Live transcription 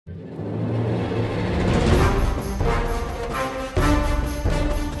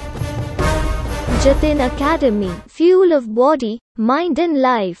Jatin Academy, fuel of body, mind and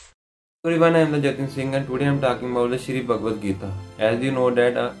life. Everyone, I am the Jatin Singh and today I am talking about the Shri Bhagavadgita. As you know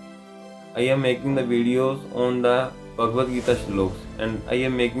that I am making the videos on the Bhagavadgita shloks and I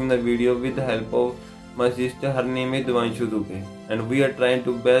am making the video with the help of my sister. Her name is Devanshu Dubey and we are trying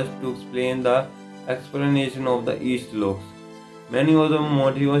to best to explain the explanation of the each shloks. Many of the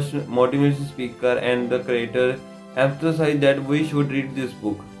motivation speaker and the creator emphasize that we should read this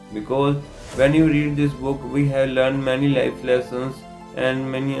book because when you read this book we have learned many life lessons and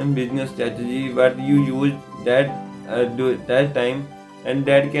many business strategy what you use that time and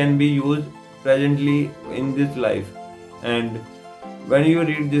that can be used presently in this life. And when you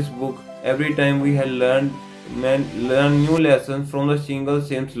read this book every time we have learn new lessons from the single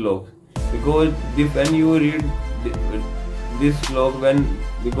same slok because when you read this slok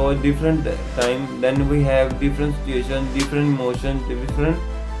because different time then we have different situations, different emotions, different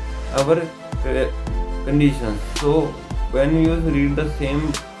our conditions. So when you read the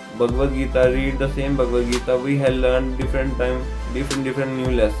same Bhagavad Gita, we have learned different time, different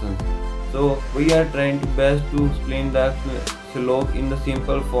new lessons. So we are trying to best to explain the slok in the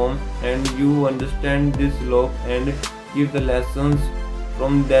simple form and you understand this slok and give the lessons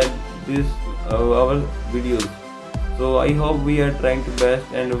from that our videos. So I hope we are trying to best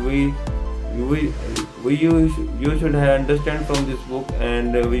and you should understand from this book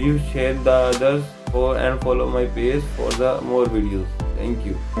and you share the others and follow my page for the more videos. Thank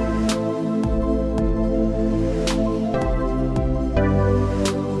you.